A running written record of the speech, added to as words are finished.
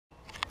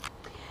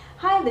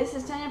Hi, this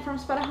is Tanya from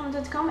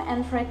Spotahome.com,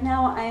 and right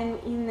now I'm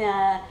in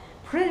a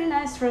pretty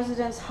nice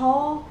residence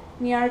hall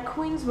near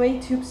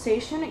Queensway Tube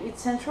Station.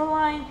 It's Central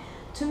Line,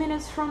 2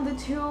 minutes from the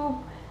tube,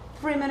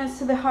 3 minutes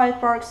to the Hyde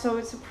Park, so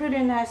it's a pretty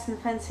nice and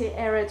fancy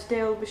area. Today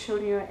I'll be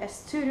showing you a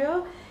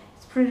studio.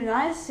 It's pretty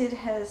nice. It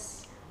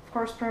has, of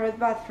course, private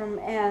bathroom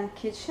and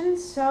kitchen,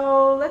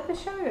 so let me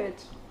show you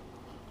it.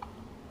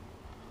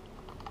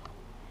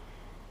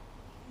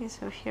 Okay,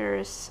 so here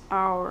is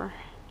our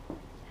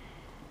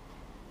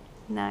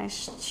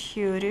nice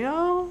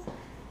studio.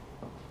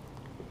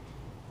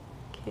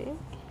 Okay,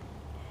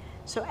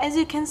 so as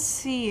you can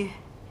see,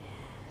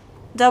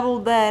 double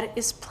bed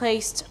is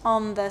placed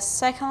on the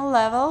second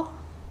level.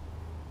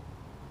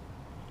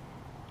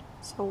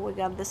 So we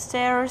got the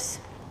stairs.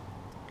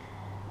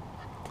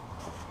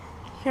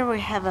 Here we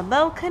have a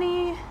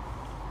balcony.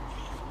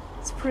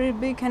 It's pretty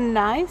big and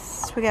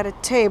nice. We got a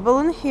table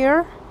in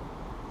here.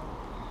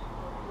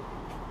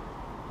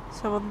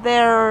 So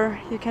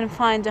there you can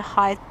find the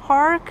Hyde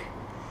Park.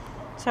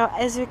 So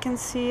as you can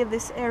see,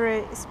 this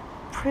area is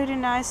pretty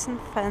nice and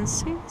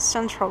fancy.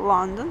 Central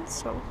London,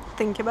 so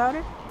think about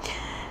it.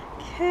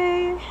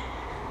 Okay.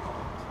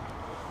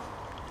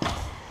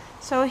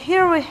 So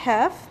here we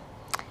have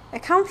a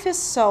comfy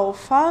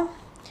sofa.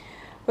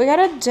 We got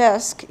a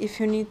desk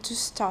if you need to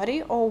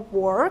study or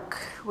work.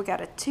 We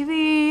got a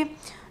TV,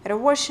 a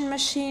washing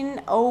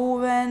machine,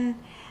 oven,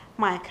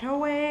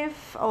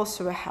 microwave.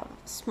 Also we have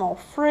a small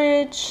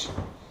fridge.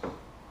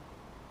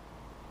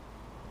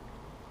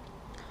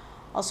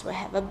 Also we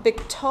have a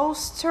big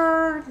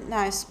toaster,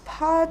 nice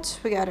pot.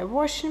 We got a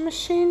washing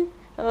machine,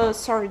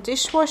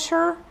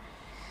 dishwasher.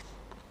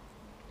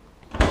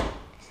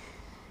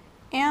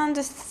 And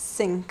a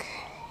sink.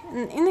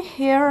 And in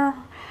here,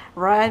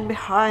 right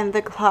behind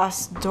the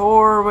glass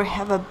door, we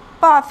have a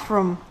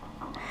bathroom.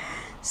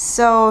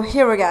 So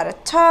here we got a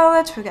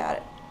toilet, we got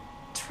a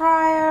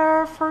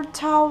dryer for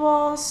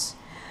towels,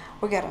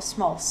 we got a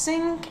small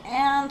sink,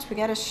 and we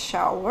got a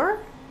shower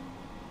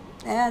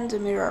and a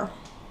mirror.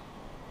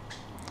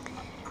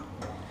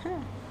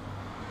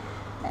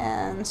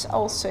 And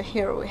also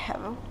here we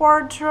have a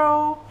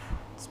wardrobe.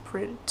 It's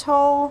pretty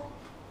tall.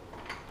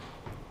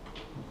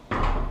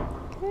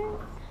 Okay.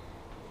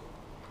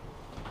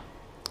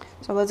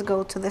 So let's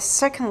go to the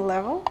second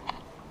level.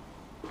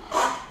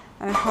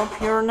 I hope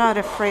you're not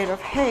afraid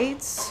of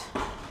heights,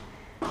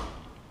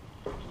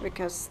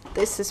 because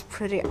this is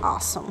pretty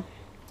awesome.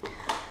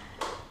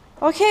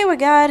 Okay, we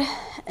got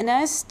a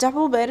nice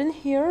double bed in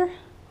here.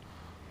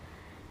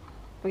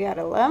 We got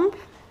a lamp,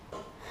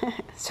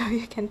 so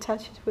you can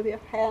touch it with your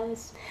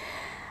hands.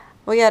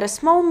 We got a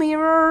small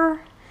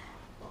mirror.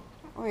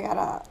 We got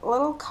a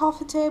little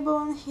coffee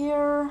table in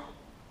here.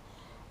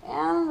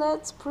 And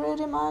that's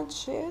pretty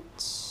much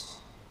it.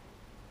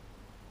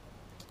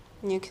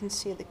 You can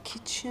see the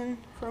kitchen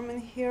from in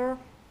here.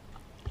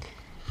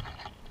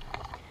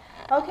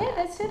 Okay,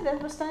 that's it. That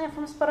was Tanya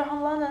from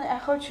Spotahome, London. I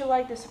hope you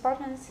like this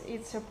apartment.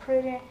 It's a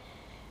pretty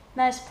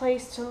nice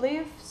place to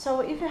live. So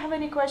if you have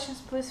any questions,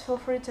 please feel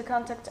free to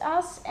contact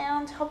us,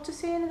 and hope to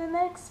see you in the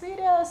next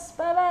videos.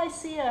 Bye bye,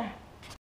 see ya.